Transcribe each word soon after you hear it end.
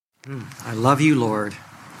I love you, Lord.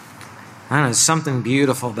 I don't know, there's something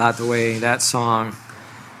beautiful about the way that song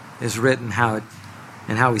is written,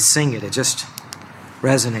 and how we sing it. It just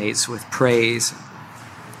resonates with praise,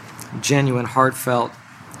 genuine, heartfelt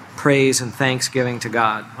praise and thanksgiving to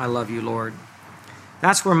God. I love you, Lord.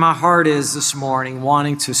 That's where my heart is this morning,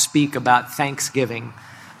 wanting to speak about thanksgiving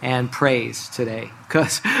and praise today,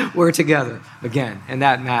 because we're together again, and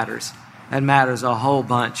that matters. That matters a whole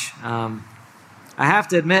bunch. I have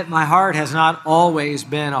to admit, my heart has not always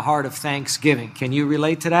been a heart of thanksgiving. Can you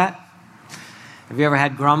relate to that? Have you ever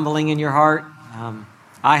had grumbling in your heart?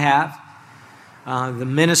 I have. The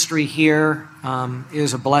ministry here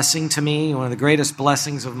is a blessing to me, one of the greatest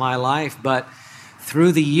blessings of my life. But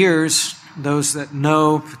through the years, those that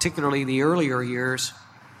know, particularly the earlier years,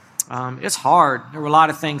 it's hard. There were a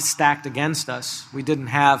lot of things stacked against us. We didn't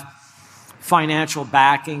have financial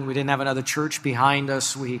backing. We didn't have another church behind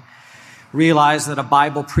us. We realized that a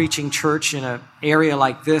Bible-preaching church in an area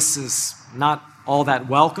like this is not all that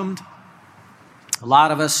welcomed. A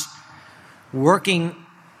lot of us working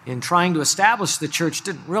in trying to establish the church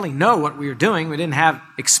didn't really know what we were doing. We didn't have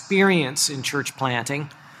experience in church planting.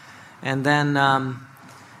 And then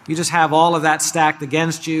you just have all of that stacked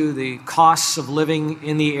against you, the costs of living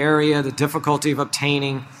in the area, the difficulty of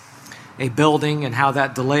obtaining a building and how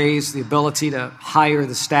that delays the ability to hire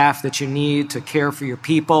the staff that you need to care for your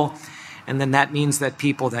people. And then that means that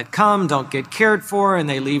people that come don't get cared for and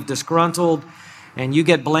they leave disgruntled, and you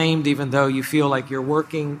get blamed even though you feel like you're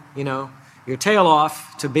working, your tail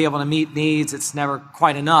off to be able to meet needs. It's never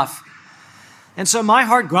quite enough. And so my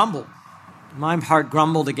heart grumbled. My heart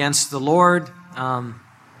grumbled against the Lord,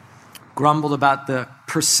 grumbled about the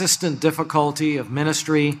persistent difficulty of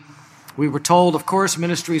ministry. We were told, of course,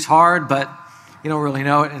 ministry's hard, but you don't really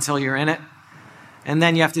know it until you're in it. And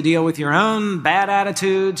then you have to deal with your own bad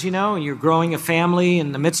attitudes, and you're growing a family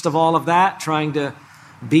in the midst of all of that, trying to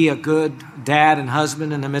be a good dad and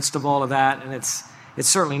husband in the midst of all of that. And it's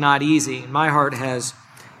certainly not easy. My heart has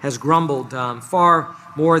grumbled far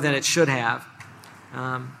more than it should have.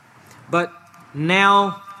 But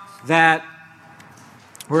now that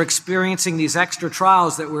we're experiencing these extra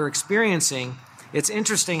trials that we're experiencing, it's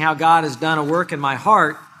interesting how God has done a work in my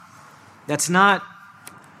heart that's not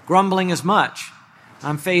grumbling as much.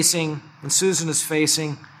 I'm facing, and Susan is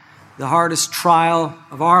facing, the hardest trial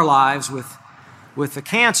of our lives with the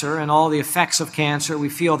cancer and all the effects of cancer. We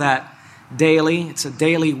feel that daily. It's a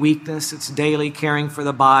daily weakness. It's daily caring for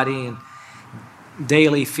the body and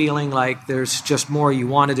daily feeling like there's just more you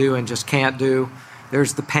want to do and just can't do.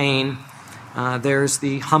 There's the pain. There's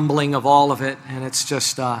the humbling of all of it. And it's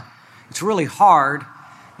just, it's really hard.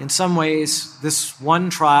 In some ways, this one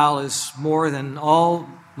trial is more than all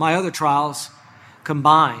my other trials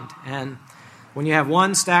combined. And when you have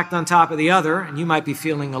one stacked on top of the other, and you might be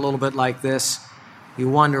feeling a little bit like this, you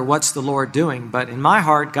wonder, what's the Lord doing? But in my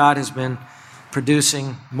heart, God has been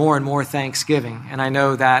producing more and more thanksgiving. And I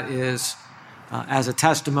know that is as a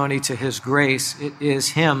testimony to His grace. It is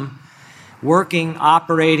Him working,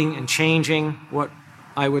 operating, and changing what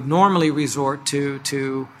I would normally resort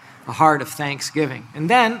to a heart of thanksgiving.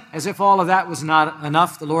 And then, as if all of that was not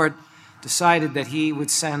enough, the Lord decided that He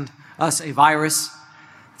would send us a virus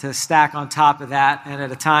to stack on top of that, and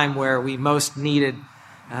at a time where we most needed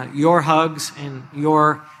your hugs and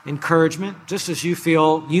your encouragement, just as you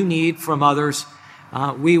feel you need from others,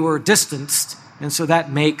 we were distanced, and so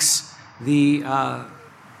that makes the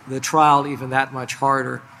trial even that much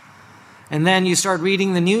harder. And then you start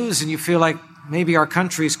reading the news, and you feel like maybe our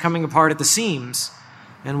country's coming apart at the seams,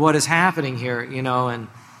 and what is happening here, and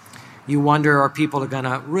you wonder, are people going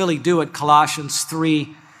to really do what Colossians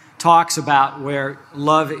 3 talks about, where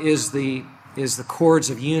love is the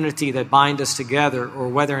cords of unity that bind us together, or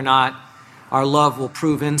whether or not our love will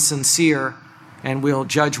prove insincere and we'll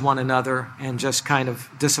judge one another and just kind of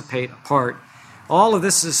dissipate apart. All of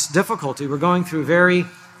this is difficulty. We're going through very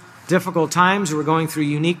difficult times. We're going through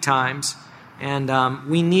unique times. And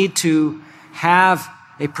we need to have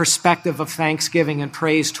a perspective of thanksgiving and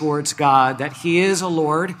praise towards God, that He is a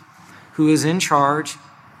Lord who is in charge,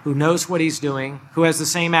 who knows what He's doing, who has the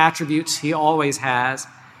same attributes He always has.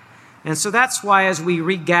 And so that's why as we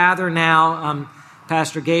regather now,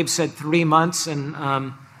 Pastor Gabe said 3 months and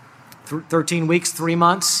 13 weeks, 3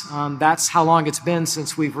 months. That's how long it's been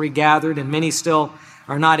since we've regathered, and many still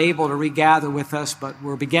are not able to regather with us, but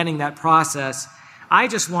we're beginning that process. I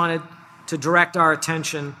just wanted to direct our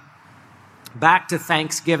attention back to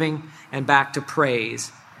thanksgiving and back to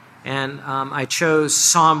praise. And I chose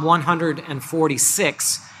Psalm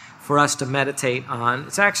 146 for us to meditate on.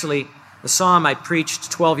 It's actually a psalm I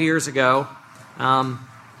preached 12 years ago.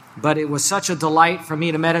 but it was such a delight for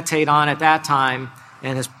me to meditate on at that time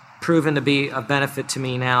and has proven to be of benefit to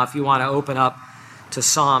me now. If you want to open up to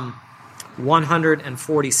Psalm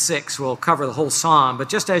 146, we'll cover the whole psalm, but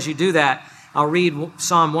just as you do that, I'll read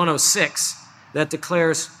Psalm 106 that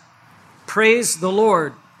declares, "Praise the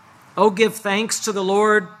Lord. Oh, give thanks to the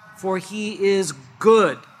Lord, for he is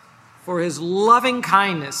good, for his loving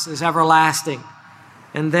kindness is everlasting."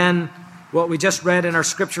 And then what we just read in our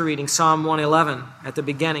scripture reading, Psalm 111 at the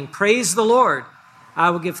beginning, "Praise the Lord. I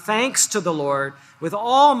will give thanks to the Lord with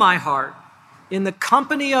all my heart in the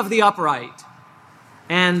company of the upright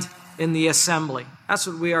and in the assembly." That's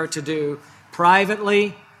what we are to do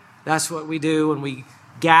privately. That's what we do when we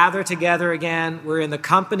gather together again. We're in the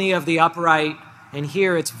company of the upright, and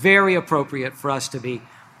here it's very appropriate for us to be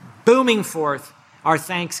booming forth our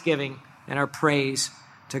thanksgiving and our praise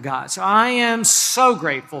to God. So I am so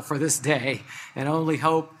grateful for this day and only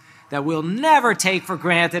hope that we'll never take for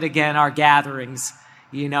granted again our gatherings.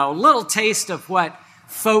 You know, little taste of what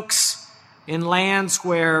folks in lands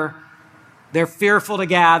where they're fearful to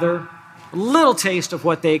gather, a little taste of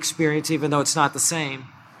what they experience, even though it's not the same.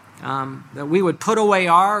 That we would put away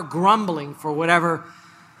our grumbling for whatever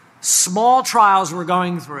small trials we're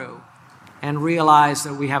going through and realize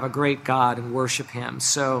that we have a great God and worship him.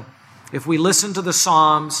 So if we listen to the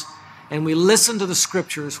Psalms and we listen to the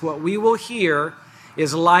Scriptures, what we will hear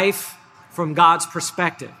is life from God's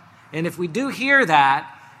perspective. And if we do hear that,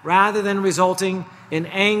 rather than resulting in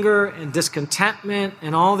anger and discontentment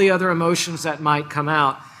and all the other emotions that might come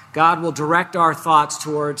out, God will direct our thoughts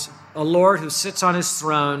towards a Lord who sits on his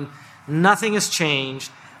throne. Nothing has changed.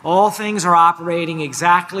 All things are operating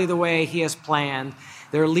exactly the way he has planned.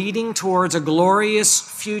 They're leading towards a glorious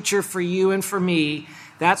future for you and for me.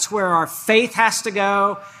 That's where our faith has to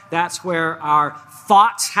go. That's where our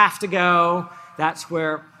thoughts have to go. That's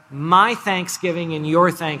where my thanksgiving and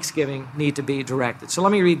your thanksgiving need to be directed. So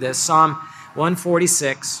let me read this, Psalm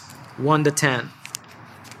 146, 1-10.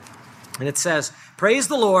 And it says, "Praise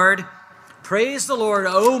the Lord,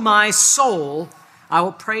 O my soul. I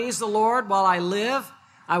will praise the Lord while I live.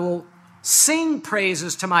 I will sing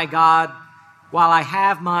praises to my God while I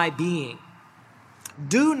have my being.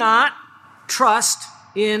 Do not trust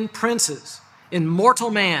in princes, in mortal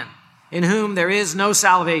man, in whom there is no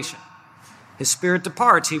salvation. His spirit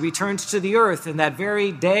departs, he returns to the earth, and that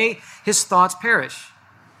very day his thoughts perish.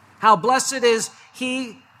 How blessed is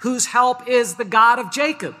he whose help is the God of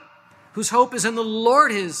Jacob, whose hope is in the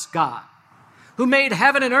Lord his God, who made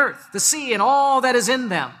heaven and earth, the sea, and all that is in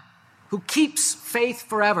them, who keeps faith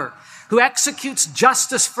forever, who executes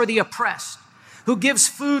justice for the oppressed, who gives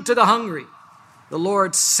food to the hungry. The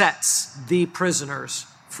Lord sets the prisoners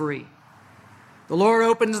free. The Lord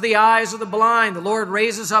opens the eyes of the blind. The Lord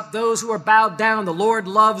raises up those who are bowed down. The Lord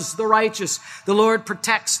loves the righteous. The Lord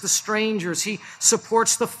protects the strangers. He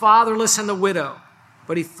supports the fatherless and the widow,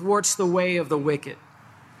 but he thwarts the way of the wicked.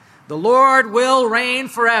 The Lord will reign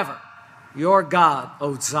forever. Your God,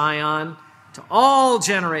 O Zion, to all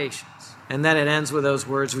generations." And then it ends with those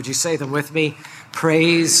words. Would you say them with me?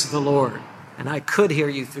 Praise the Lord. And I could hear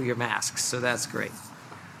you through your masks, so that's great.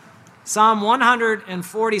 Psalm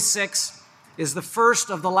 146 is the first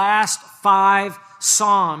of the last 5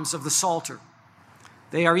 Psalms of the Psalter.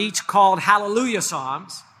 They are each called Hallelujah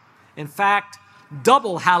Psalms. In fact,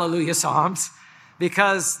 double Hallelujah Psalms,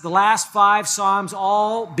 because the last 5 Psalms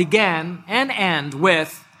all begin and end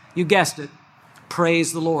with, you guessed it,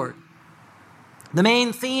 praise the Lord. The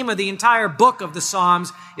main theme of the entire book of the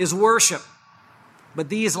Psalms is worship. But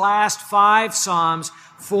these last 5 Psalms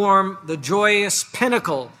form the joyous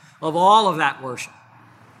pinnacle of all of that worship.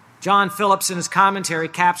 John Phillips in his commentary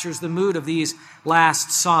captures the mood of these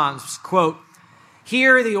last Psalms. Quote,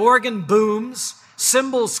 "Here the organ booms,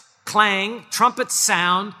 cymbals clang, trumpets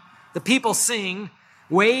sound, the people sing,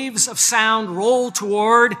 waves of sound roll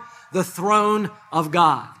toward the throne of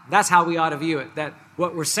God." That's how we ought to view it, that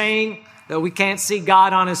what we're saying, that we can't see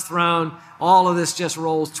God on his throne, all of this just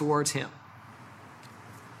rolls towards him.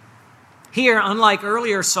 Here, unlike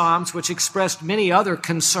earlier Psalms, which expressed many other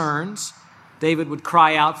concerns, David would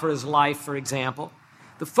cry out for his life, for example,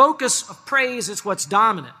 the focus of praise is what's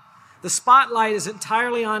dominant. The spotlight is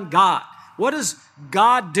entirely on God. What does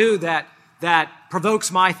God do that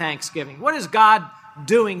provokes my thanksgiving? What is God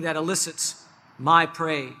doing that elicits my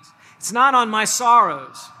praise? It's not on my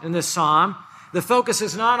sorrows in this psalm. The focus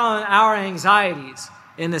is not on our anxieties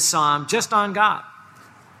in this psalm, just on God.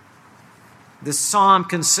 This psalm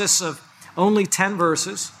consists of only 10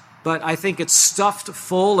 verses, but I think it's stuffed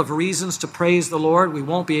full of reasons to praise the Lord. We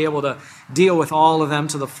won't be able to deal with all of them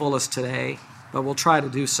to the fullest today, but we'll try to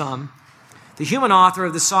do some. The human author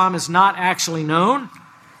of the psalm is not actually known.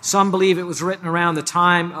 Some believe it was written around the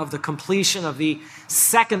time of the completion of the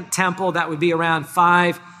second temple. That would be around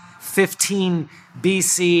 515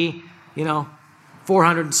 BC,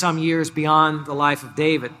 400 and some years beyond the life of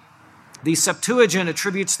David. The Septuagint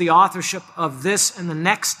attributes the authorship of this and the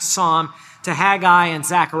next psalm to Haggai and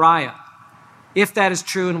Zechariah. If that is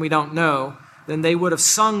true, and we don't know, then they would have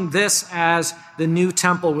sung this as the new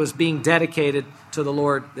temple was being dedicated to the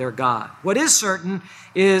Lord their God. What is certain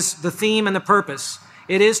is the theme and the purpose.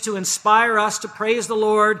 It is to inspire us to praise the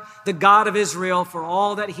Lord, the God of Israel, for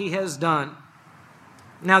all that he has done.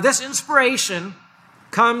 Now, this inspiration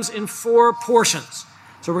comes in 4 portions.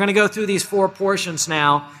 So we're going to go through these 4 portions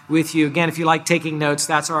now with you. Again, if you like taking notes,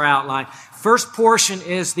 that's our outline. First portion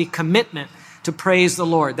is the commitment to praise the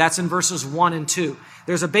Lord. That's in verses 1 and 2.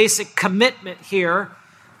 There's a basic commitment here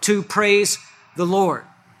to praise the Lord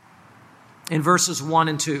in verses 1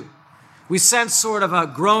 and 2. We sense sort of a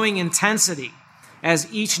growing intensity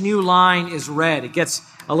as each new line is read. It gets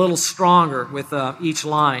a little stronger with each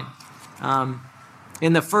line.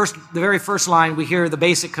 In the very first line, we hear the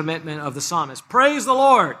basic commitment of the psalmist. Praise the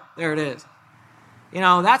Lord. There it is.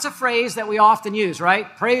 That's a phrase that we often use,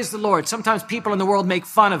 right? Praise the Lord. Sometimes people in the world make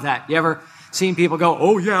fun of that. You ever seen people go,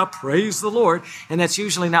 oh yeah, praise the Lord? And that's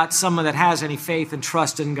usually not someone that has any faith and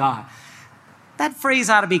trust in God. That phrase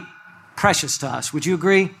ought to be precious to us. Would you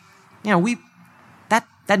agree?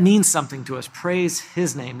 That means something to us. Praise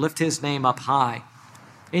his name. Lift his name up high.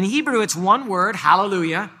 In Hebrew, it's one word,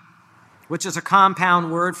 hallelujah, which is a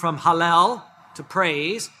compound word from hallel, to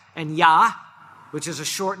praise, and Yah, which is a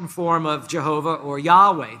shortened form of Jehovah or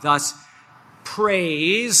Yahweh. Thus,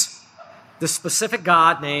 praise the specific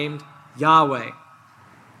God named Yahweh.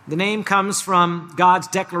 The name comes from God's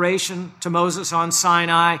declaration to Moses on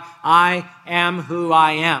Sinai, I am who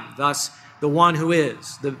I am. Thus, the one who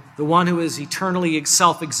is, the one who is eternally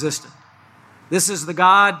self-existent. This is the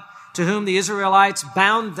God to whom the Israelites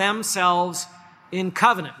bound themselves in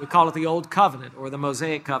covenant. We call it the Old Covenant or the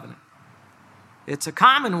Mosaic Covenant. It's a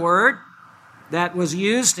common word that was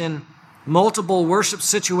used in multiple worship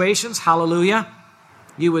situations. Hallelujah.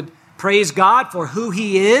 You would praise God for who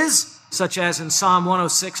he is, such as in Psalm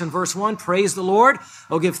 106 and verse 1, praise the Lord.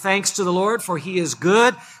 Oh, give thanks to the Lord, for he is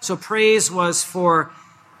good. So praise was for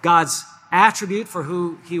God's attribute, for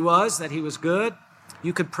who he was, that he was good.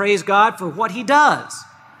 You could praise God for what he does,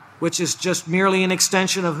 which is just merely an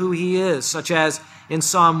extension of who he is, such as in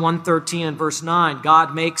Psalm 113 and verse 9,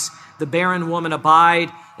 God makes the barren woman abide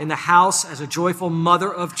in the house as a joyful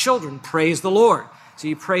mother of children. Praise the Lord. So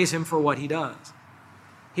you praise him for what he does.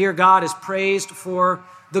 Here God is praised for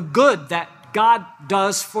the good that God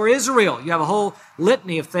does for Israel. You have a whole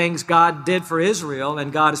litany of things God did for Israel,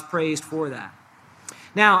 and God is praised for that.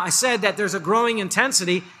 Now, I said that there's a growing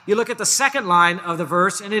intensity. You look at the second line of the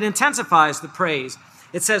verse, and it intensifies the praise.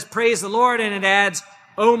 It says, praise the Lord, and it adds,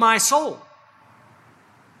 oh, my soul.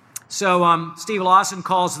 So Steve Lawson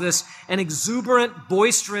calls this an exuberant,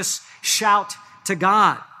 boisterous shout to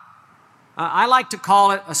God. I like to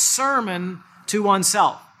call it a sermon to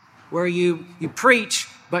oneself, where you preach,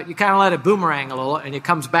 but you kind of let it boomerang a little, and it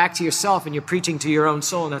comes back to yourself, and you're preaching to your own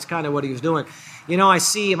soul, and that's kind of what he was doing. I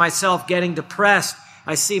see myself getting depressed.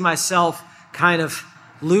 I see myself kind of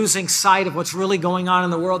losing sight of what's really going on in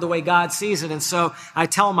the world the way God sees it. And so I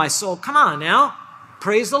tell my soul, come on now,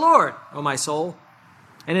 praise the Lord, oh my soul.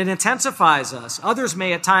 And it intensifies us. Others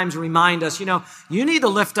may at times remind us, you need to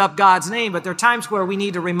lift up God's name, but there are times where we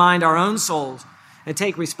need to remind our own souls and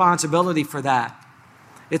take responsibility for that.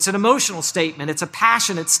 It's an emotional statement. It's a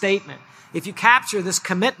passionate statement. If you capture this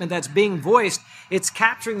commitment that's being voiced, it's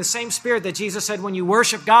capturing the same spirit that Jesus said when you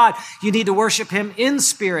worship God, you need to worship him in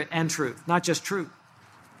spirit and truth, not just truth.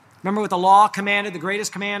 Remember what the law commanded, the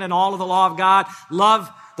greatest command in all of the law of God? Love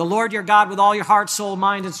the Lord your God with all your heart, soul,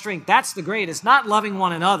 mind, and strength. That's the greatest, not loving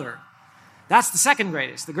one another. That's the second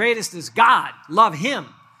greatest. The greatest is God. Love him.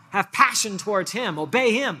 Have passion towards him.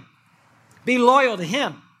 Obey him. Be loyal to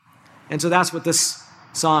him. And so that's what this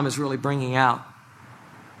psalm is really bringing out.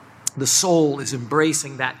 The soul is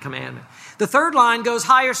embracing that commandment. The third line goes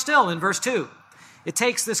higher still in verse 2. It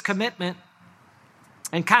takes this commitment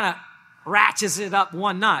and kind of ratchets it up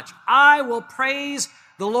one notch. I will praise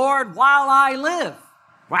the Lord while I live.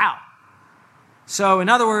 Wow. So in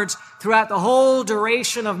other words, throughout the whole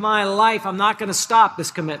duration of my life, I'm not going to stop this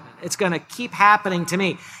commitment. It's going to keep happening to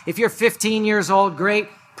me. If you're 15 years old, great,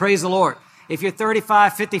 praise the Lord. If you're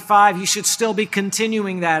 35, 55, you should still be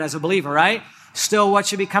continuing that as a believer, right? Still what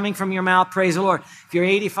should be coming from your mouth, praise the Lord. If you're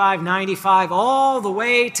 85, 95, all the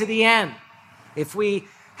way to the end. If we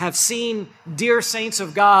have seen dear saints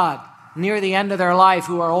of God near the end of their life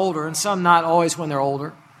who are older, and some not always when they're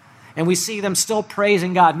older, And we see them still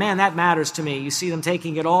praising God. Man, that matters to me. You see them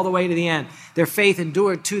taking it all the way to the end. Their faith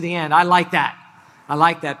endured to the end. I like that. I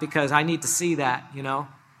like that because I need to see that, you know.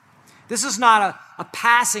 This is not a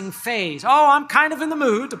passing phase. Oh, I'm kind of in the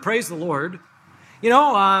mood to praise the Lord. You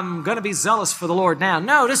know, I'm going to be zealous for the Lord now.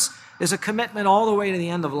 No, this is a commitment all the way to the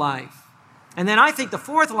end of life. And then I think the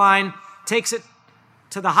fourth line takes it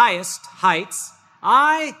to the highest heights.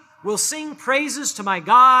 I will sing praises to my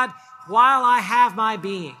God while I have my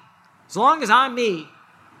being. As long as I'm me,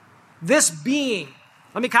 this being,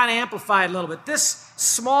 let me kind of amplify it a little bit. This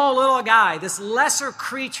small little guy, this lesser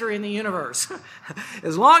creature in the universe,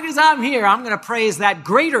 as long as I'm here, I'm going to praise that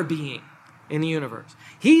greater being in the universe.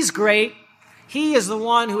 He's great. He is the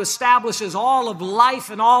one who establishes all of life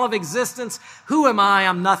and all of existence. Who am I?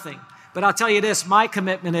 I'm nothing. But I'll tell you this, my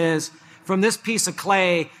commitment is from this piece of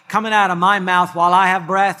clay coming out of my mouth while I have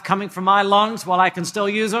breath, coming from my lungs while I can still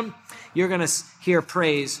use them, you're going to hear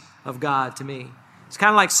praise of God to me. It's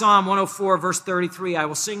kind of like Psalm 104, verse 33. I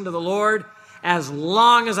will sing to the Lord as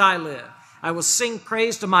long as I live. I will sing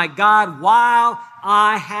praise to my God while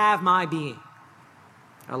I have my being.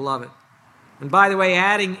 I love it. And by the way,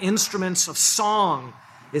 adding instruments of song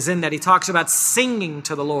is in that. He talks about singing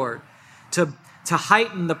to the Lord, to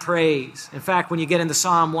heighten the praise. In fact, when you get into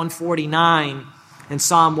Psalm 149 and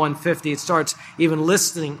Psalm 150, it starts even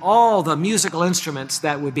listing all the musical instruments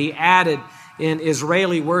that would be added in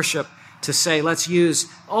Israeli worship to say, let's use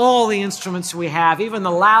all the instruments we have, even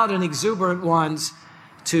the loud and exuberant ones,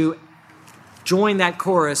 to join that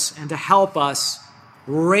chorus and to help us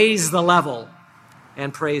raise the level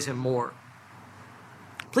and praise Him more.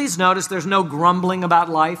 Please notice there's no grumbling about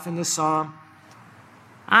life in this psalm.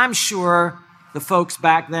 I'm sure the folks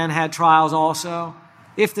back then had trials also.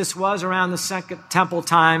 If this was around the Second Temple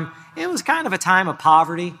time, it was kind of a time of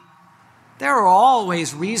poverty. There are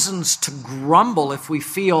always reasons to grumble if we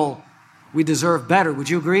feel we deserve better. Would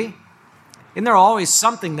you agree? Isn't there always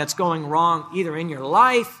something that's going wrong either in your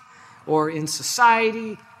life or in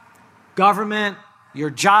society, government, your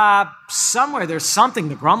job? Somewhere there's something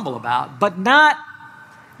to grumble about, but not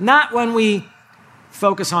when we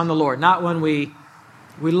focus on the Lord, not when we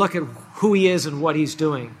look at who He is and what He's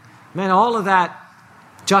doing. Man, all of that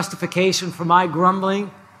justification for my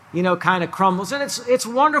grumbling, kind of crumbles. And it's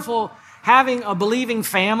wonderful having a believing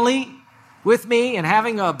family with me and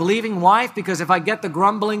having a believing wife, because if I get the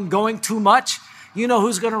grumbling going too much, you know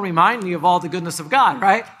who's going to remind me of all the goodness of God,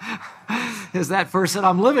 right? Is that person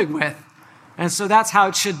I'm living with. And so that's how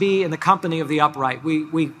it should be in the company of the upright.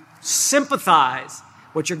 We sympathize.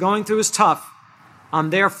 What you're going through is tough. I'm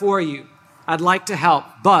there for you. I'd like to help,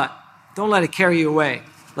 but don't let it carry you away.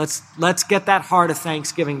 Let's get that heart of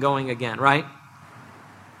thanksgiving going again, right?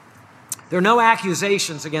 There are no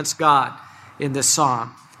accusations against God in this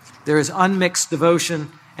psalm. There is unmixed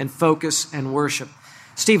devotion and focus and worship.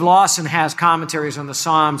 Steve Lawson has commentaries on the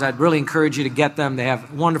Psalms. I'd really encourage you to get them. They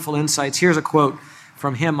have wonderful insights. Here's a quote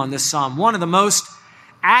from him on this psalm. One of the most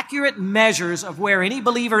accurate measures of where any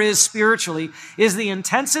believer is spiritually is the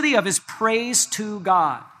intensity of his praise to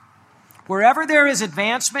God. Wherever there is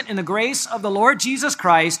advancement in the grace of the Lord Jesus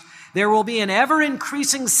Christ, there will be an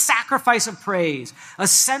ever-increasing sacrifice of praise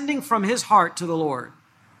ascending from his heart to the Lord.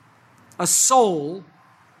 A soul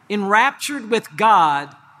enraptured with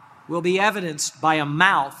God will be evidenced by a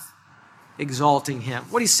mouth exalting Him.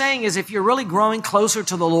 What he's saying is if you're really growing closer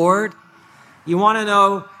to the Lord, you want to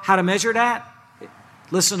know how to measure that?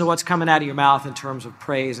 Listen to what's coming out of your mouth in terms of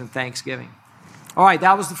praise and thanksgiving. All right,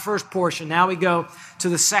 that was the first portion. Now we go to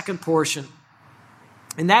the second portion.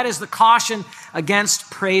 And that is the caution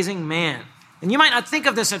against praising man. And you might not think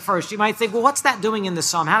of this at first. You might think, well, what's that doing in the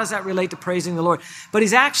psalm? How does that relate to praising the Lord? But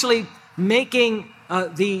he's actually making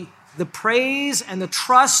the praise and the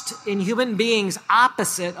trust in human beings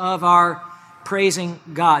opposite of our praising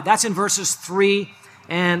God. That's in verses 3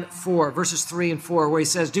 and 4. Verses 3 and 4, where he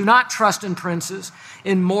says, do not trust in princes,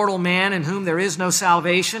 in mortal man in whom there is no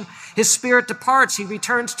salvation. His spirit departs, he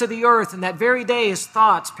returns to the earth, and that very day his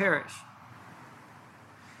thoughts perish.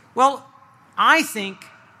 Well, I think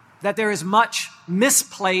that there is much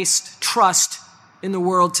misplaced trust in the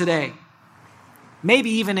world today, maybe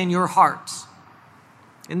even in your hearts.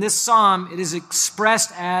 In this psalm, it is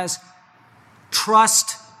expressed as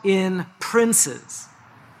trust in princes,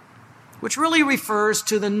 which really refers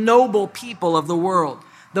to the noble people of the world,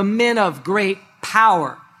 the men of great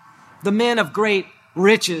power, the men of great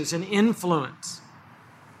riches and influence.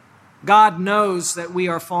 God knows that we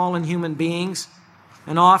are fallen human beings,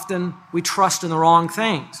 and often we trust in the wrong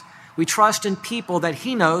things. We trust in people that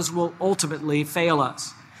He knows will ultimately fail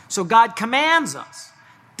us. So God commands us,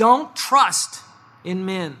 don't trust in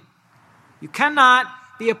men. You cannot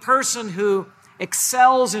be a person who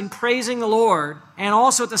excels in praising the Lord and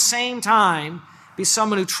also at the same time be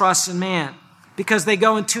someone who trusts in man, because they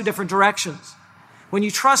go in two different directions. When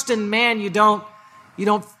you trust in man, you don't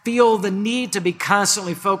feel the need to be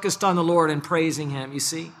constantly focused on the Lord and praising him, you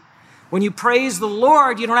see. When you praise the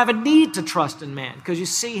Lord, you don't have a need to trust in man because you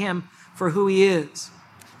see him for who he is.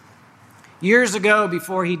 Years ago,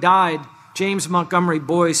 before he died, James Montgomery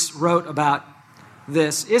Boyce wrote about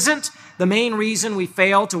this. Isn't the main reason we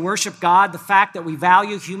fail to worship God the fact that we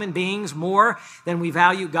value human beings more than we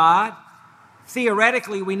value God?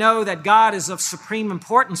 Theoretically, we know that God is of supreme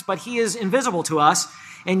importance, but he is invisible to us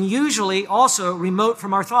and usually also remote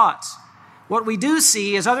from our thoughts. What we do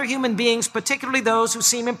see is other human beings, particularly those who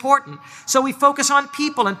seem important. So we focus on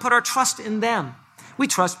people and put our trust in them. We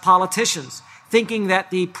trust politicians, thinking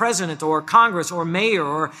that the president or Congress or mayor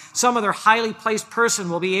or some other highly placed person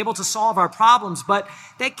will be able to solve our problems, but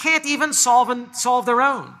they can't even solve their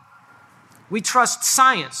own. We trust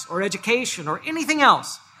science or education or anything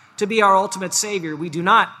else to be our ultimate savior. We do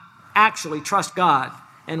not actually trust God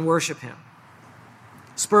and worship him.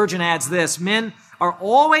 Spurgeon adds this: men are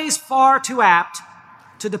always far too apt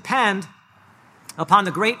to depend upon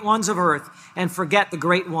the great ones of earth and forget the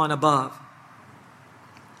great one above.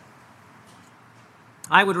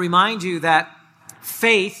 I would remind you that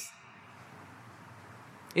faith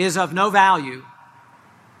is of no value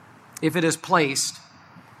if it is placed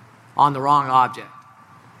on the wrong object.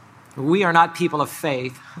 We are not people of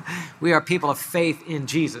faith. We are people of faith in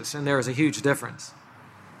Jesus, and there is a huge difference.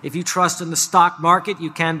 If you trust in the stock market, you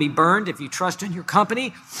can be burned. If you trust in your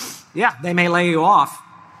company, they may lay you off.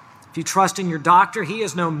 If you trust in your doctor, he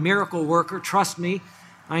is no miracle worker. Trust me,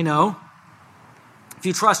 I know. If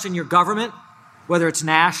you trust in your government, whether it's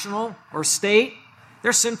national or state,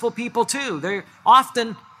 they're sinful people too. They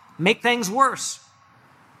often make things worse.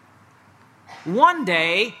 One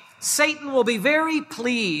day, Satan will be very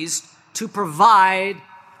pleased to provide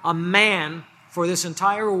a man for this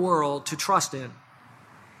entire world to trust in.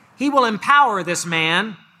 He will empower this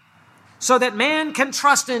man so that man can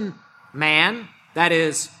trust in man, that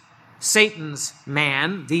is, Satan's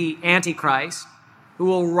man, the Antichrist, who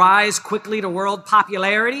will rise quickly to world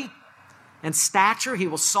popularity and stature. He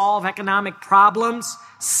will solve economic problems,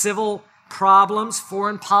 civil problems,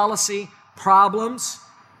 foreign policy problems.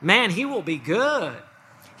 Man, he will be good.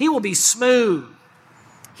 He will be smooth.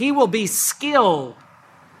 He will be skilled.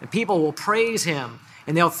 And people will praise him.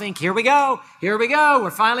 And they'll think, here we go. We're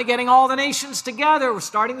finally getting all the nations together. We're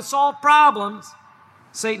starting to solve problems.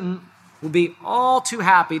 Satan will be all too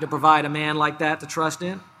happy to provide a man like that to trust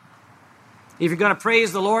in. If you're going to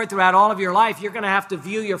praise the Lord throughout all of your life, you're going to have to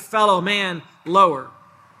view your fellow man lower.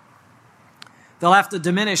 They'll have to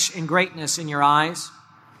diminish in greatness in your eyes.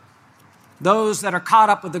 Those that are caught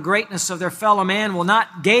up with the greatness of their fellow man will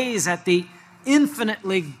not gaze at the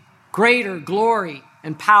infinitely greater glory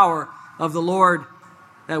and power of the Lord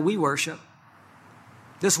that we worship.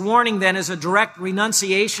 This warning then is a direct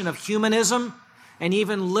renunciation of humanism and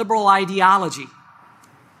even liberal ideology.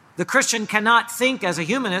 The Christian cannot think as a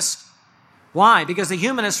humanist. Why? Because the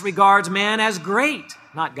humanist regards man as great,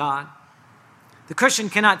 not God. The Christian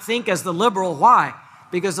cannot think as the liberal. Why?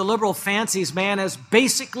 Because the liberal fancies man as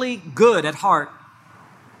basically good at heart.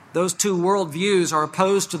 Those two worldviews are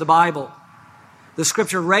opposed to the Bible. The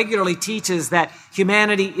Scripture regularly teaches that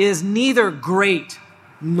humanity is neither great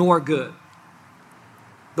nor good.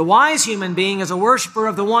 The wise human being is a worshiper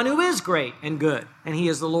of the one who is great and good, and he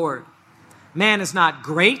is the Lord. Man is not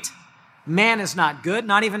great. Man is not good.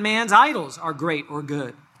 Not even man's idols are great or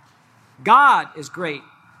good. God is great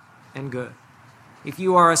and good. If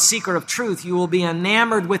you are a seeker of truth, you will be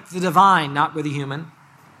enamored with the divine, not with the human.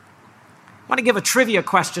 I want to give a trivia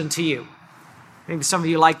question to you. Maybe some of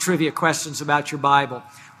you like trivia questions about your Bible.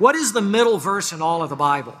 What is the middle verse in all of the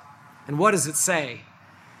Bible? And what does it say?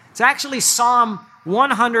 It's actually Psalm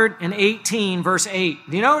 118, verse 8.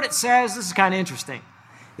 Do you know what it says? This is kind of interesting.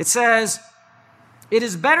 It says, "It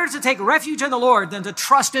is better to take refuge in the Lord than to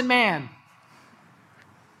trust in man."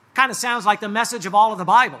 Kind of sounds like the message of all of the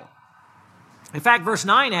Bible. In fact, verse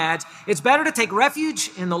 9 adds, "It's better to take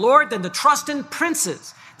refuge in the Lord than to trust in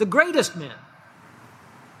princes, the greatest men."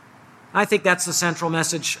 I think that's the central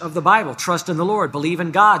message of the Bible. Trust in the Lord. Believe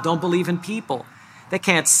in God. Don't believe in people. They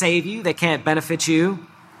can't save you. They can't benefit you.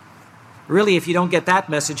 Really, if you don't get that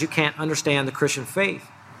message, you can't understand the Christian faith.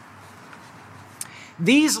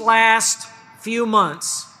 These last few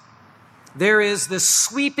months, there is this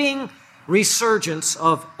sweeping resurgence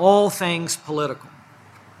of all things political.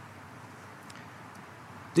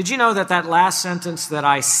 Did you know that that last sentence that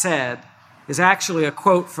I said is actually a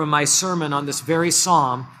quote from my sermon on this very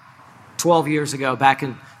psalm 12 years ago, back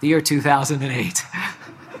in the year 2008.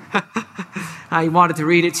 I wanted to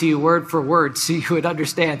read it to you word for word so you would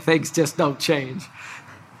understand things just don't change.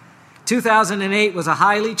 2008 was a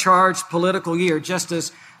highly charged political year, just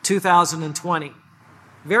as 2020.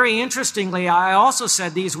 Very interestingly, I also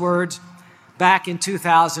said these words back in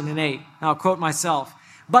 2008. I'll quote myself.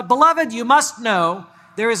 But beloved, you must know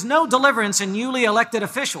there is no deliverance in newly elected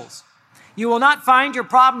officials. You will not find your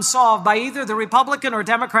problem solved by either the Republican or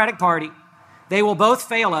Democratic Party. They will both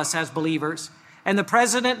fail us as believers. And the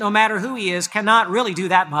president, no matter who he is, cannot really do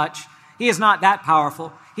that much. He is not that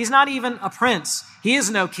powerful. He's not even a prince. He is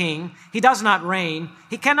no king. He does not reign.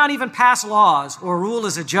 He cannot even pass laws or rule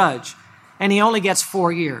as a judge. And he only gets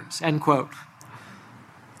 4 years, end quote.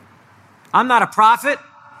 I'm not a prophet,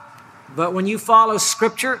 but when you follow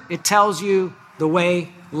Scripture, it tells you the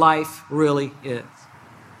way life really is.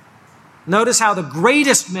 Notice how the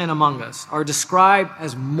greatest men among us are described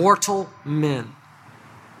as mortal men.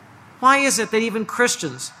 Why is it that even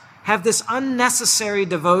Christians have this unnecessary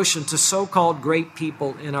devotion to so-called great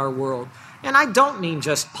people in our world? And I don't mean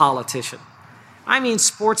just politicians. I mean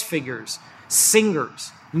sports figures,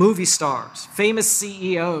 singers, movie stars, famous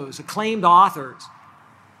CEOs, acclaimed authors.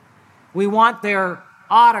 We want their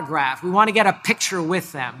autograph. We want to get a picture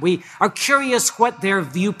with them. We are curious what their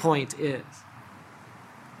viewpoint is.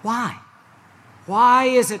 Why? Why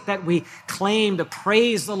is it that we claim to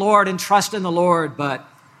praise the Lord and trust in the Lord, but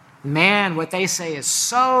man, what they say is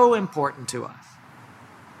so important to us?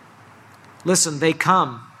 Listen, they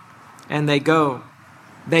come and they go.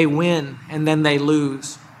 They win and then they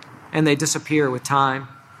lose and they disappear with time.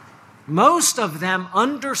 Most of them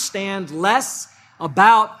understand less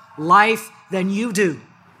about life than you do.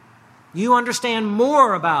 You understand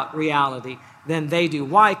more about reality than they do.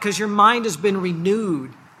 Why? Because your mind has been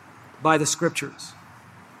renewed by the Scriptures.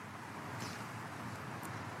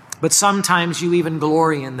 But sometimes you even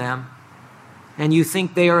glory in them, and you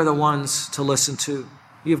think they are the ones to listen to.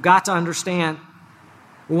 You've got to understand,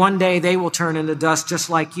 one day they will turn into dust just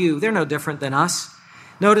like you. They're no different than us.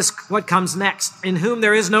 Notice what comes next. In whom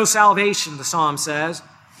there is no salvation, the psalm says.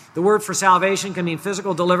 The word for salvation can mean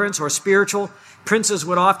physical deliverance or spiritual. Princes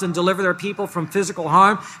would often deliver their people from physical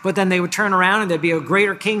harm, but then they would turn around and there'd be a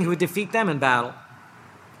greater king who would defeat them in battle.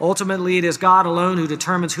 Ultimately, it is God alone who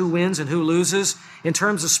determines who wins and who loses. In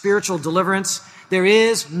terms of spiritual deliverance, there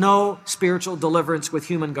is no spiritual deliverance with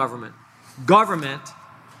human government. Government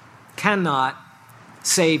cannot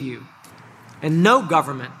save you, and no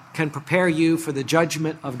government can prepare you for the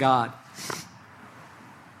judgment of God.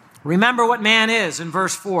 Remember what man is in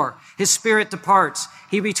verse 4. His spirit departs.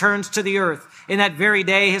 He returns to the earth. In that very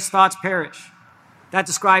day, his thoughts perish. That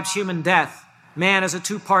describes human death. Man is a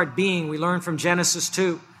two-part being, we learn from Genesis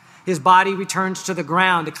 2. His body returns to the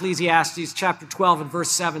ground. Ecclesiastes chapter 12 and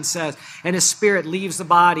verse 7 says, and his spirit leaves the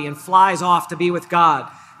body and flies off to be with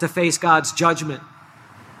God, to face God's judgment.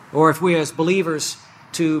 Or if we as believers,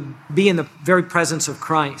 to be in the very presence of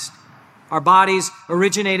Christ. Our bodies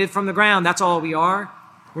originated from the ground. That's all we are.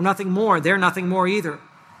 We're nothing more. They're nothing more either.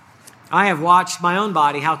 I have watched my own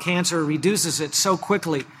body, how cancer reduces it so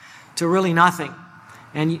quickly to really nothing.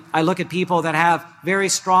 And I look at people that have very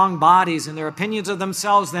strong bodies and their opinions of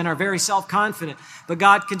themselves then are very self-confident. But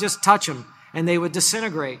God can just touch them and they would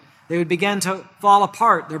disintegrate. They would begin to fall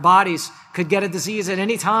apart. Their bodies could get a disease at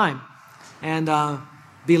any time and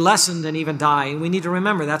be lessened and even die. And we need to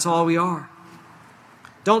remember that's all we are.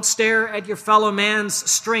 Don't stare at your fellow man's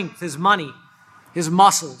strength, his money, his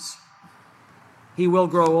muscles. He will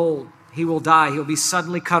grow old. He will die. He'll be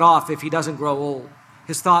suddenly cut off if he doesn't grow old.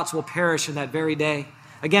 His thoughts will perish in that very day.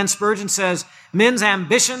 Again, Spurgeon says, men's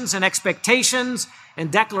ambitions and expectations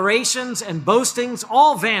and declarations and boastings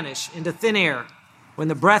all vanish into thin air when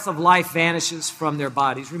the breath of life vanishes from their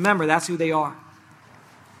bodies. Remember, that's who they are.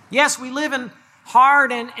 Yes, we live in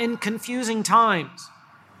hard and confusing times.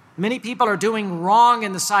 Many people are doing wrong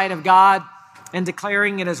in the sight of God and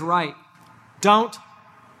declaring it as right. Don't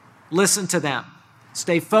listen to them.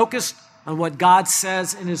 Stay focused on what God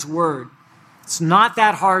says in His Word. It's not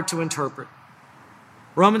that hard to interpret.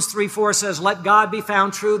 Romans 3:4 says, let God be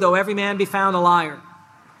found true, though every man be found a liar.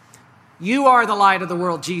 You are the light of the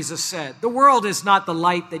world, Jesus said. The world is not the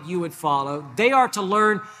light that you would follow. They are to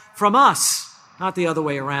learn from us, not the other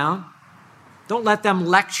way around. Don't let them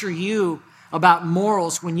lecture you about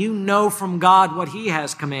morals when you know from God what He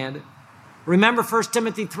has commanded. Remember 1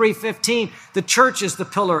 Timothy 3:15, the church is the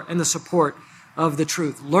pillar and the support of the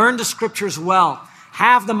truth. Learn the Scriptures well.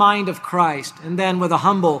 Have the mind of Christ, and then with a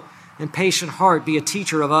humble and patient heart, be a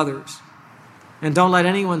teacher of others. And don't let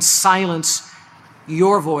anyone silence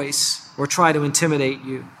your voice or try to intimidate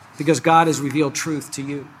you, because God has revealed truth to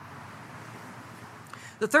you.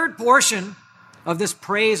 The third portion of this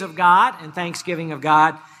praise of God and thanksgiving of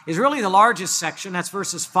God is really the largest section. That's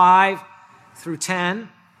verses 5 through 10,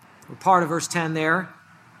 or part of verse 10 there.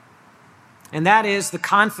 And that is the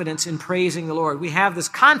confidence in praising the Lord. We have this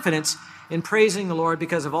confidence in praising the Lord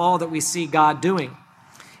because of all that we see God doing.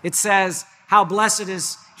 It says, how blessed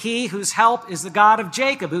is he whose help is the God of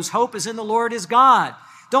Jacob, whose hope is in the Lord his God.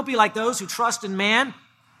 Don't be like those who trust in man.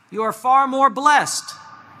 You are far more blessed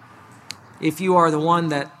if you are the one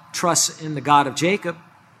that trusts in the God of Jacob.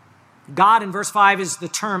 God in verse 5 is the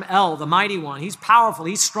term El, the mighty one. He's powerful.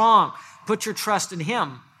 He's strong. Put your trust in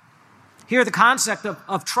him. Here, the concept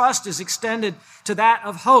of trust is extended to that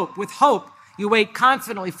of hope. With hope, you wait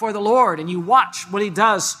confidently for the Lord and you watch what he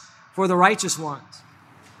does for the righteous ones.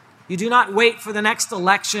 You do not wait for the next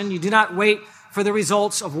election. You do not wait for the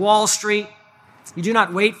results of Wall Street. You do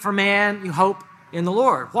not wait for man. You hope in the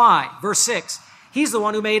Lord. Why? Verse 6, he's the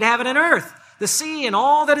one who made heaven and earth, the sea and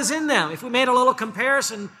all that is in them. If we made a little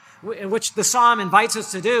comparison, which the psalm invites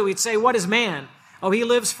us to do, we'd say, what is man? Oh, he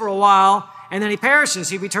lives for a while and then he perishes.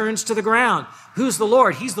 He returns to the ground. Who's the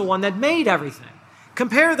Lord? He's the one that made everything.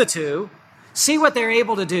 Compare the two. See what they're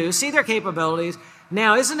able to do. See their capabilities.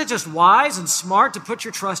 Now, isn't it just wise and smart to put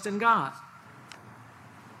your trust in God?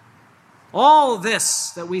 All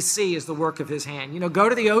this that we see is the work of his hand. Go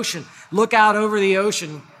to the ocean. Look out over the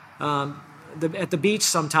ocean at the beach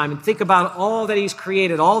sometime and think about all that he's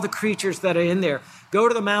created, all the creatures that are in there. Go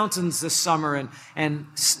to the mountains this summer and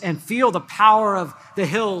feel the power of the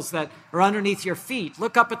hills that are underneath your feet.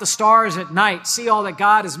 Look up at the stars at night. See all that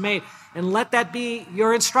God has made and let that be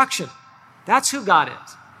your instruction. That's who God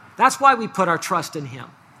is. That's why we put our trust in him,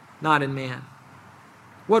 not in man.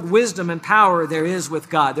 What wisdom and power there is with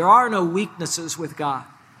God. There are no weaknesses with God.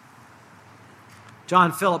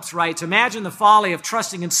 John Phillips writes, imagine the folly of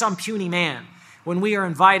trusting in some puny man when we are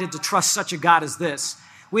invited to trust such a God as this.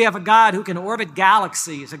 We have a God who can orbit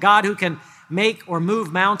galaxies, a God who can make or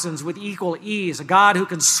move mountains with equal ease, a God who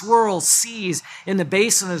can swirl seas in the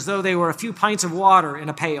basin as though they were a few pints of water in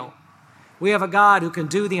a pail. We have a God who can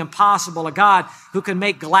do the impossible, a God who can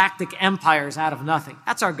make galactic empires out of nothing.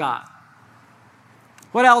 That's our God.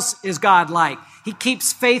 What else is God like? He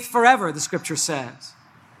keeps faith forever, the scripture says.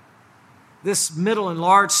 This middle and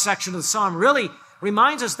large section of the psalm really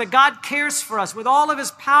reminds us that God cares for us. With all of his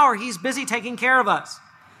power, he's busy taking care of us.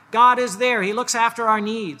 God is there. He looks after our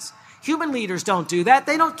needs. Human leaders don't do that.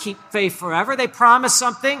 They don't keep faith forever. They promise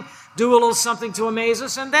something, do a little something to amaze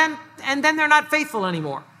us, and then they're not faithful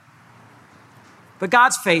anymore. But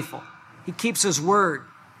God's faithful. He keeps his word.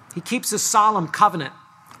 He keeps his solemn covenant.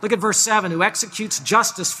 Look at verse 7, who executes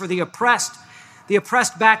justice for the oppressed. The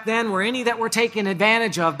oppressed back then were any that were taken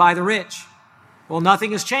advantage of by the rich. Well,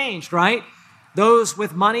 nothing has changed, right? Those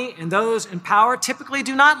with money and those in power typically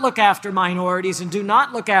do not look after minorities and do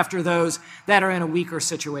not look after those that are in a weaker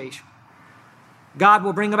situation. God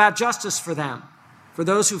will bring about justice for them, for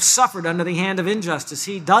those who've suffered under the hand of injustice.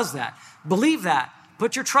 He does that. Believe that.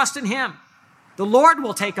 Put your trust in him. The Lord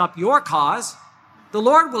will take up your cause. The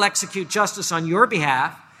Lord will execute justice on your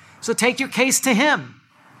behalf. So take your case to him.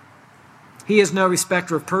 He is no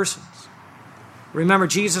respecter of persons. Remember,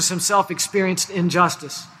 Jesus himself experienced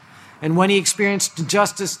injustice. And when he experienced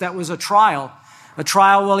injustice, that was a trial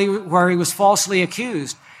where he was falsely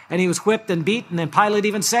accused. And he was whipped and beaten, and Pilate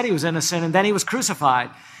even said he was innocent, and then he was crucified.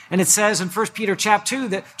 And it says in 1 Peter chapter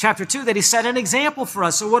 2 that he set an example for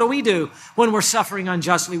us. So what do we do when we're suffering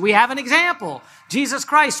unjustly? We have an example. Jesus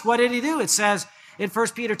Christ, what did he do? It says in 1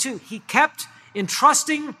 Peter 2, he kept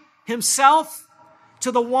entrusting himself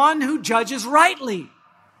to the one who judges rightly.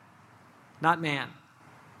 Not man,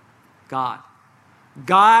 God.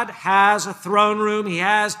 God has a throne room. He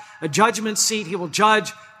has a judgment seat. He will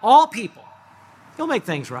judge all people. He'll make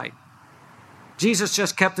things right. Jesus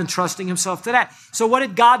just kept entrusting himself to that. So what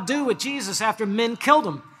did God do with Jesus after men killed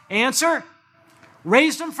him? Answer,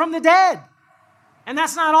 raised him from the dead. And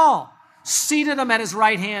that's not all. Seated him at his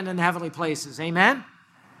right hand in the heavenly places. Amen?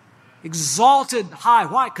 Exalted high.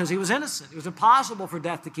 Why? Because he was innocent. It was impossible for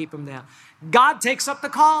death to keep him down. God takes up the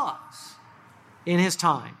cause in his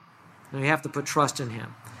time. And we have to put trust in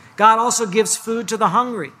him. God also gives food to the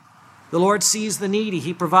hungry. The Lord sees the needy.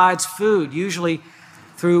 He provides food, usually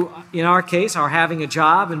through, in our case, our having a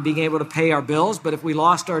job and being able to pay our bills. But if we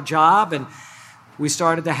lost our job and we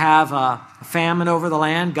started to have a famine over the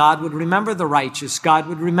land, God would remember the righteous. God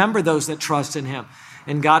would remember those that trust in him.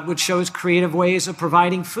 And God would show us creative ways of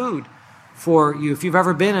providing food for you. If you've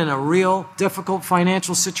ever been in a real difficult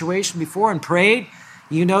financial situation before and prayed,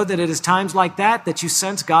 you know that it is times like that that you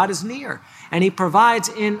sense God is near. And he provides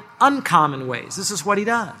in uncommon ways. This is what he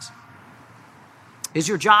does. Is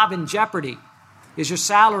your job in jeopardy? Is your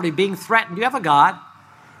salary being threatened? You have a God.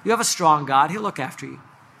 You have a strong God. He'll look after you.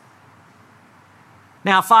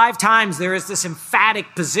 Now, 5 times there is this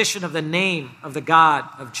emphatic position of the name of the God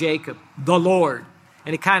of Jacob, the Lord.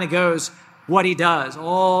 And it kind of goes what he does,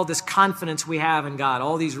 all this confidence we have in God,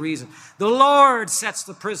 all these reasons. The Lord sets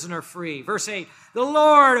the prisoner free. Verse 8, the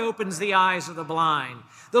Lord opens the eyes of the blind.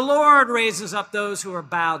 The Lord raises up those who are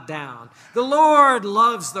bowed down. The Lord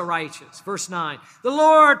loves the righteous. Verse 9, the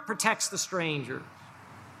Lord protects the stranger.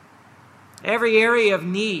 Every area of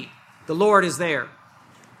need, the Lord is there.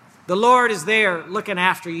 The Lord is there looking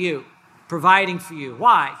after you, providing for you.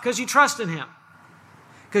 Why? Because you trust in him.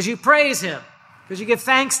 Because you praise him. Because you give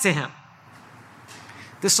thanks to him.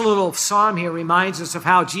 This little psalm here reminds us of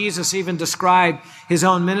how Jesus even described his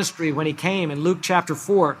own ministry when he came in Luke chapter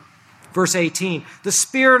 4, verse 18. The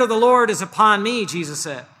Spirit of the Lord is upon me, Jesus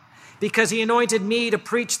said, because he anointed me to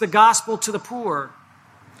preach the gospel to the poor.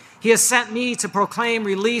 He has sent me to proclaim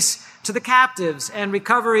release to the captives and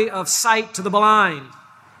recovery of sight to the blind,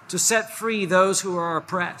 to set free those who are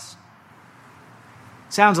oppressed.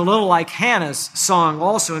 Sounds a little like Hannah's song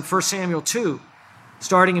also in 1 Samuel 2,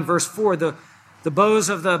 starting in verse 4. The bows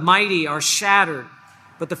of the mighty are shattered,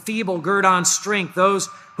 but the feeble gird on strength. Those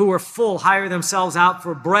who are full hire themselves out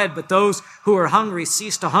for bread, but those who are hungry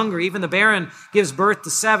cease to hunger. Even the barren gives birth to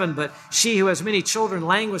 7, but she who has many children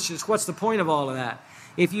languishes. What's the point of all of that?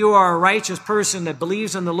 If you are a righteous person that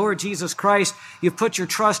believes in the Lord Jesus Christ, you've put your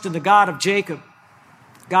trust in the God of Jacob,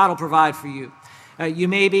 God will provide for you. You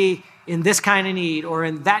may be in this kind of need or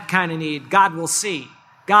in that kind of need. God will see.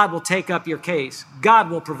 God will take up your case. God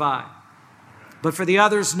will provide. But for the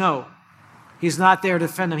others, no. He's not there to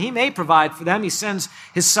defend them. He may provide for them. He sends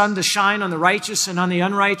his sun to shine on the righteous and on the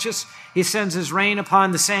unrighteous. He sends his rain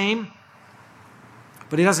upon the same.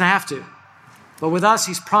 But he doesn't have to. But with us,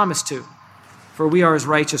 he's promised to. For we are his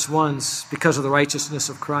righteous ones because of the righteousness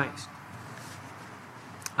of Christ.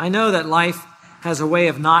 I know that life has a way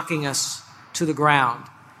of knocking us to the ground,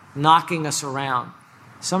 knocking us around.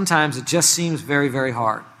 Sometimes it just seems very, very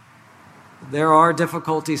hard. There are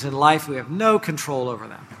difficulties in life. We have no control over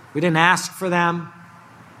them. We didn't ask for them,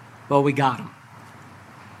 but we got them.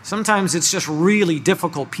 Sometimes it's just really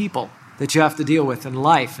difficult people that you have to deal with in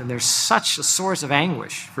life, and there's such a source of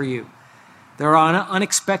anguish for you. There are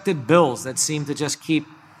unexpected bills that seem to just keep,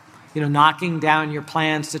 knocking down your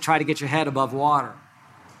plans to try to get your head above water.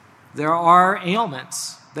 There are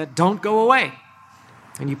ailments that don't go away,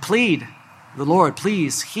 and you plead the Lord,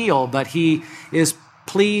 please heal, but he is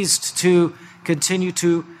pleased to continue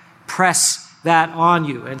to press that on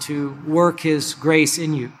you and to work his grace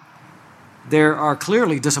in you. There are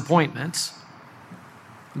clearly disappointments.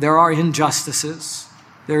 There are injustices.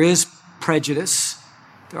 There is prejudice.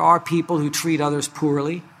 There are people who treat others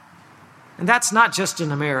poorly. And that's not just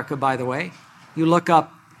in America, by the way. You look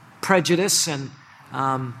up prejudice and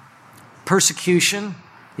persecution.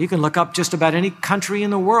 You can look up just about any country in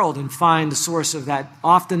the world and find the source of that,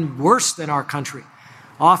 often worse than our country.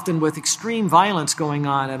 Often with extreme violence going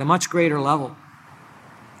on at a much greater level.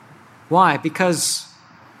 Why? Because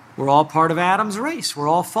we're all part of Adam's race. We're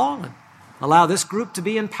all fallen. Allow this group to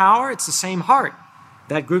be in power, it's the same heart.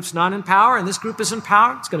 That group's not in power and this group is in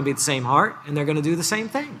power, it's going to be the same heart and they're going to do the same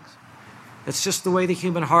things. It's just the way the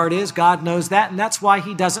human heart is. God knows that, and that's why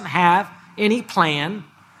he doesn't have any plan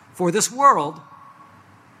for this world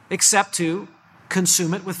except to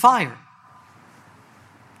consume it with fire.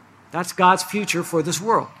 That's God's future for this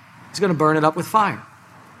world. He's going to burn it up with fire.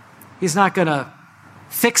 He's not going to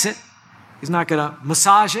fix it. He's not going to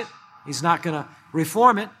massage it. He's not going to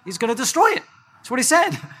reform it. He's going to destroy it. That's what he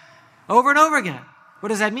said over and over again. What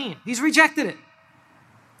does that mean? He's rejected it.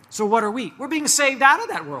 So what are we? We're being saved out of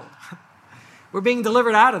that world. We're being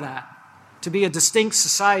delivered out of that to be a distinct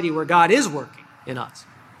society where God is working in us.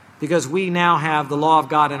 Because we now have the law of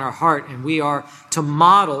God in our heart, and we are to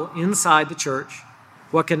model inside the church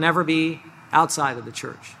what can never be outside of the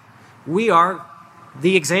church. We are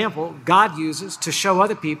the example God uses to show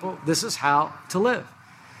other people this is how to live.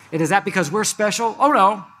 And is that because we're special? Oh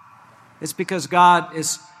no. It's because God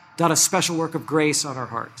has done a special work of grace on our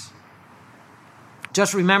hearts.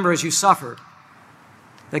 Just remember as you suffer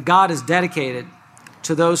that God is dedicated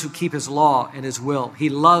to those who keep his law and his will. He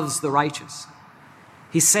loves the righteous.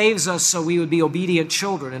 He saves us so we would be obedient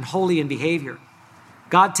children and holy in behavior.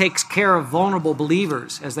 God takes care of vulnerable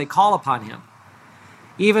believers as they call upon him,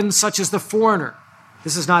 even such as the foreigner.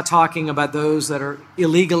 This is not talking about those that are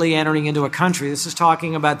illegally entering into a country. This is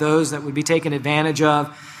talking about those that would be taken advantage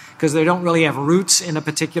of because they don't really have roots in a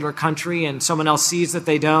particular country and someone else sees that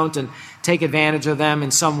they don't and take advantage of them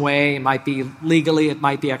in some way. It might be legally, it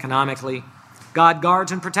might be economically. God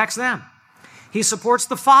guards and protects them. He supports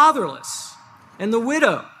the fatherless and the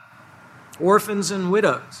widow, orphans and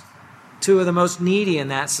widows, two of the most needy in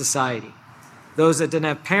that society. Those that didn't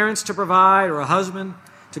have parents to provide or a husband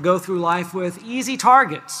to go through life with, easy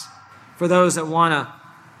targets for those that want to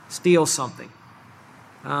steal something.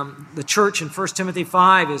 The church in 1 Timothy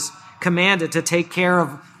 5 is commanded to take care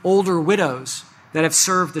of older widows that have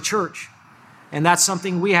served the church. And that's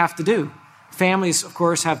something we have to do. Families, of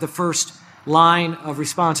course, have the first line of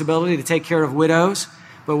responsibility to take care of widows.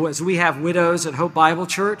 But as we have widows at Hope Bible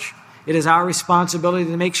Church, it is our responsibility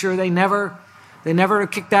to make sure they never are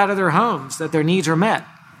kicked out of their homes, that their needs are met.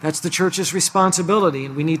 That's the church's responsibility,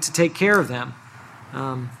 and we need to take care of them.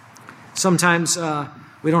 Sometimes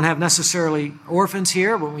we don't have necessarily orphans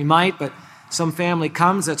here, but we might, but some family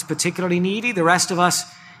comes that's particularly needy. The rest of us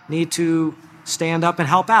need to stand up and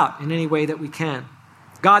help out in any way that we can.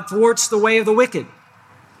 God thwarts the way of the wicked.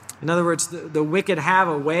 In other words, the wicked have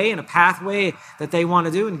a way and a pathway that they want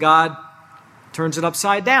to do, and God turns it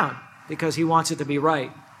upside down because he wants it to be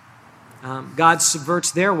right. God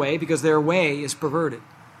subverts their way because their way is perverted.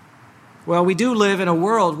 Well, we do live in a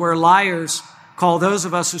world where liars call those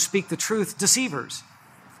of us who speak the truth deceivers.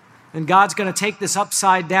 And God's going to take this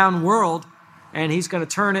upside down world and he's going to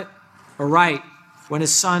turn it aright when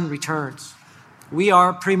his son returns. We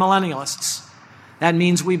are premillennialists. That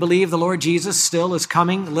means we believe the Lord Jesus still is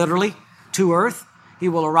coming literally to earth. He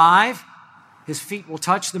will arrive. His feet will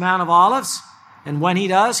touch the Mount of Olives. And when he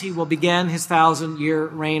does, he will begin his 1,000-year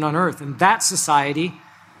reign on earth. And that society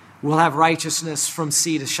will have righteousness from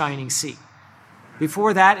sea to shining sea.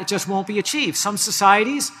 Before that, it just won't be achieved. Some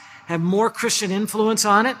societies have more Christian influence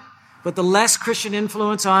on it, but the less Christian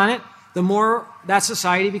influence on it, the more that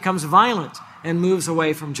society becomes violent and moves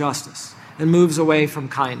away from justice and moves away from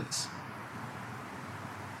kindness.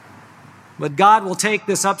 But God will take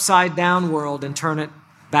this upside-down world and turn it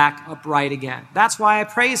back upright again. That's why I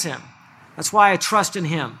praise him. That's why I trust in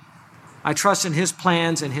him. I trust in his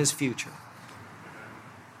plans and his future.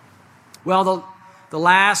 Well, the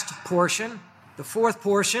last portion, the fourth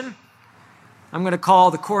portion, I'm going to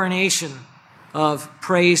call the coronation of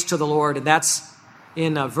praise to the Lord, and that's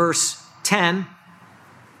in verse 10.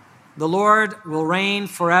 The Lord will reign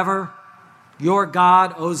forever, your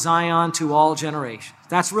God, O Zion, to all generations.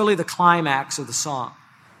 That's really the climax of the song.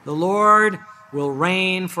 The Lord will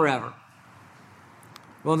reign forever.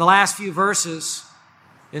 Well, in the last few verses,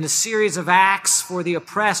 in a series of acts for the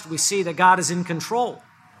oppressed, we see that God is in control.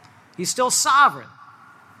 He's still sovereign.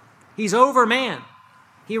 He's over man.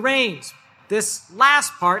 He reigns. This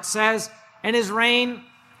last part says, and his reign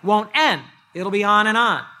won't end. It'll be on and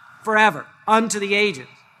on, forever, unto the ages.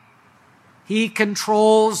 He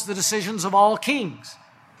controls the decisions of all kings,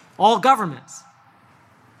 all governments.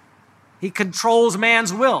 He controls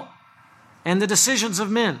man's will and the decisions of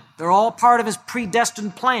men. They're all part of his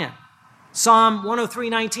predestined plan. Psalm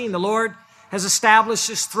 103:19, the Lord has established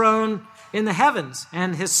his throne in the heavens,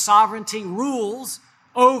 and his sovereignty rules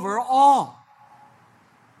over all.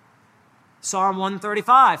 Psalm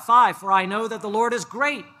 135:5, for I know that the Lord is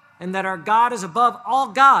great, and that our God is above all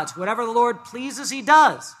gods. Whatever the Lord pleases, he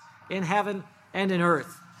does, in heaven and in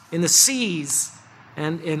earth, in the seas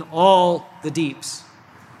and in all the deeps.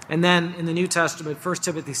 And then in the New Testament, 1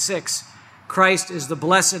 Timothy 6, Christ is the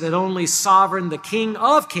blessed and only sovereign, the King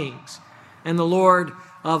of kings and the Lord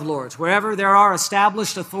of lords. Wherever there are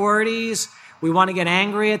established authorities, we want to get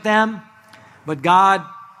angry at them, but God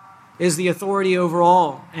is the authority over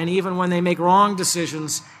all. And even when they make wrong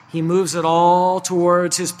decisions, he moves it all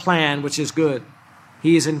towards his plan, which is good.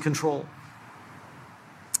 He is in control.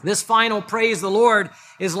 This final praise the Lord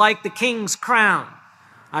is like the king's crown.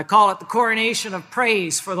 I call it the coronation of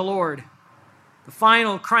praise for the Lord. The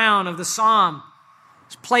final crown of the psalm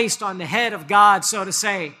is placed on the head of God, so to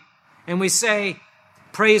say. And we say,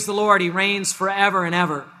 praise the Lord, he reigns forever and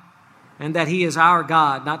ever, and that he is our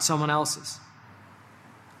God, not someone else's.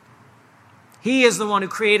 He is the one who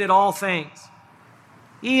created all things.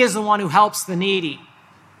 He is the one who helps the needy.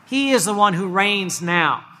 He is the one who reigns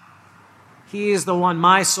now. He is the one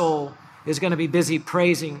my soul is going to be busy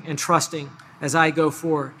praising and trusting as I go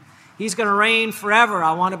forward. He's going to reign forever.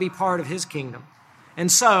 I want to be part of his kingdom.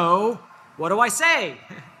 And so, what do I say?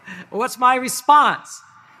 What's my response?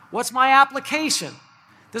 What's my application?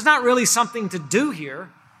 There's not really something to do here.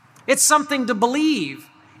 It's something to believe.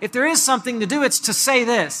 If there is something to do, it's to say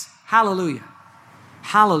this: hallelujah,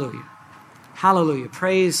 hallelujah, hallelujah.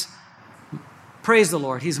 Praise the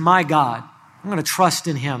Lord. He's my God. I'm going to trust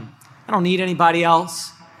in him. I don't need anybody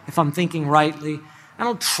else if I'm thinking rightly. I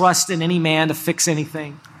don't trust in any man to fix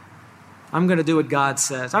anything. I'm going to do what God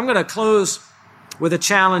says. I'm going to close with a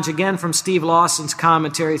challenge again from Steve Lawson's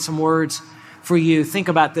commentary, some words for you. Think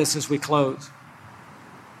about this as we close.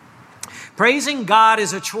 Praising God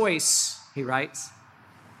is a choice, he writes.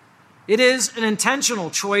 It is an intentional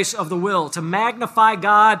choice of the will to magnify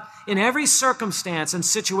God in every circumstance and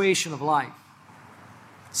situation of life.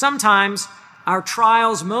 Sometimes our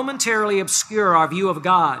trials momentarily obscure our view of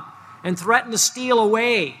God and threaten to steal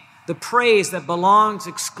away the praise that belongs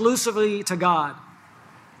exclusively to God.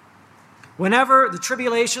 Whenever the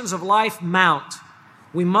tribulations of life mount,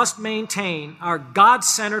 we must maintain our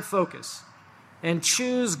God-centered focus and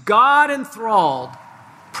choose God-enthralled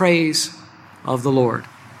praise of the Lord.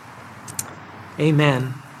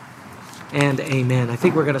 Amen and amen. I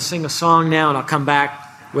think we're going to sing a song now, and I'll come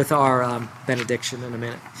back with our benediction in a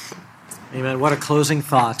minute. Amen. What a closing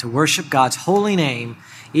thought, to worship God's holy name,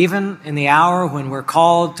 even in the hour when we're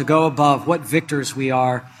called to go above. What victors we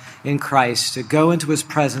are in Christ, to go into his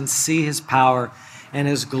presence, see his power and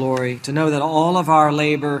his glory, to know that all of our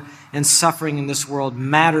labor and suffering in this world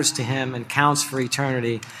matters to him and counts for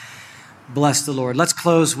eternity. Bless the Lord. Let's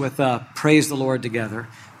close with praise the Lord together.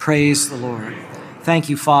 Praise the Lord. Thank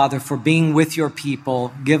you, Father, for being with your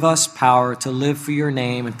people. Give us power to live for your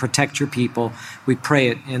name and protect your people. We pray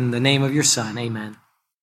it in the name of your Son. Amen.